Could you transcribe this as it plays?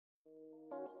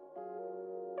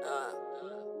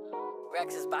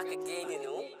Yungrex is back again, you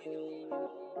know.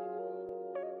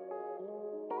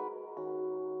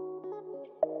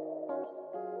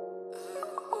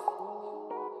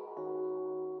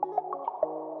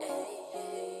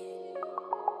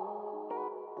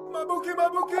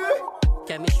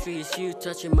 Chemistry is you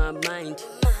touching my mind,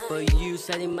 but you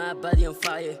setting my body on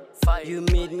fire. You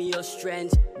made me your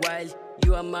strength while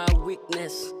you are my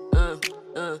weakness.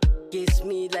 Kiss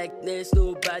me like there's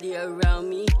nobody around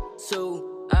me,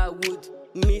 so I would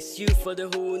miss you for the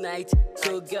whole night.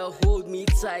 So girl, hold me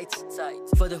tight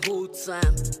for the whole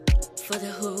time, for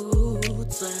the whole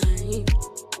time,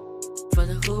 for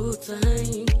the whole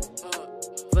time,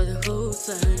 for the whole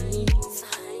time,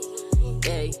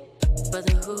 hey, for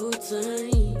the whole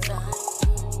time.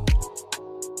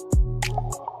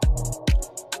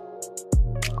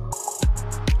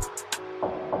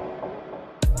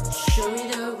 Show me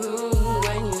the room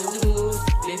when you're in the mood.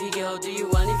 Baby girl, do you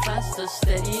want it fast or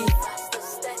steady?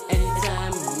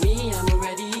 Anytime, me, I'm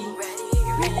ready.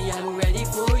 Me, I'm ready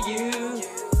for you.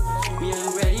 Me,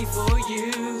 I'm ready for you.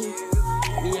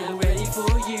 Me, I'm ready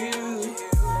for you.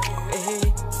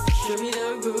 Hey, show me the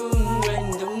room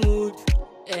when the mood.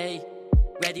 Hey,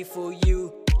 ready for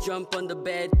you. Jump on the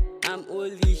bed. I'm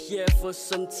only here for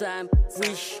some time.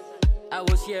 Wish I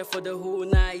was here for the whole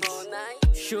night.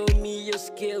 Show me your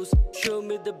skills, show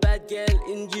me the bad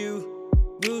girl in you.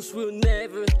 Rules will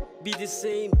never be the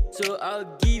same, so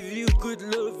I'll give you good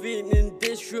loving in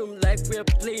this room like we're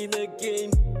playing a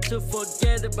game. So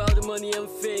forget about the money and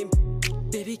fame.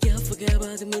 Baby girl, forget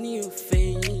about the money and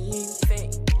fame.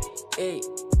 Hey,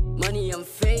 money and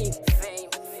fame.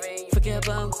 Forget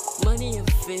about money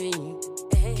and fame.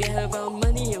 Forget about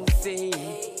money and fame.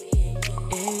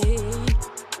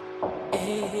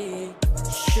 Hey,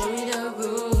 show me the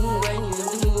room when you're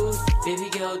in the mood. Baby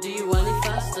girl, do you want it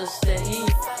fast or steady?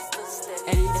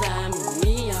 Anytime,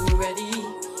 me, I'm ready.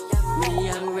 Me,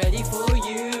 I'm ready for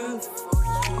you.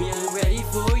 Me, I'm ready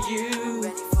for you.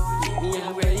 Me,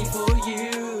 I'm ready for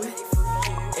you.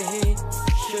 Hey,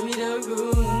 show me the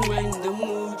room when the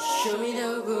mood. Show me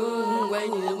the room when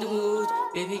you're in the mood.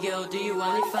 Baby girl, do you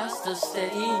want it fast or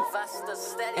steady?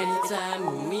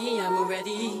 Anytime, me, I'm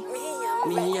ready.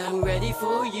 Me, I'm ready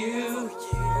for you.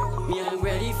 Me, I'm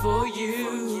ready for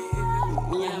you.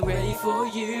 Me, I'm ready for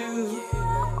you.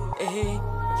 Hey,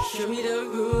 show me the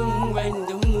room when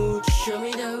the mood. Show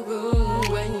me the room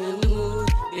when you're in the mood.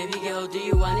 Baby girl, do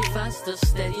you want it fast or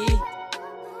steady?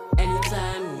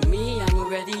 Anytime, me, I'm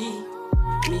ready.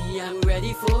 Me, I'm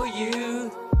ready for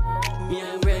you. Me,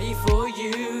 I'm ready for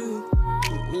you.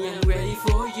 Me, I'm ready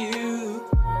for you.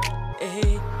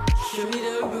 Hey, show me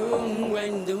the room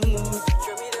when the mood.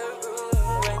 Show me the room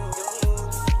when the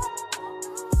mood.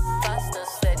 Fast or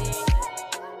steady.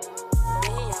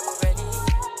 Me, I'm ready.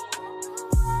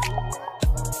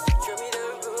 Show me the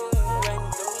room when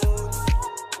the mood.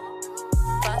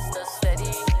 Fast or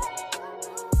steady.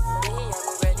 Me,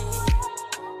 I'm ready.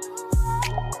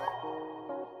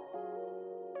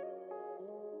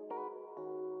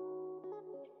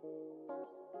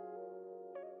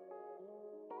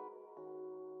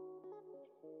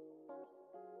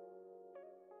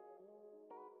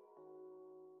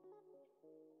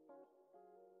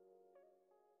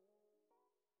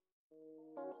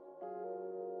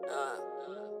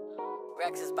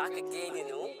 Rex is back again, you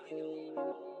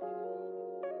know.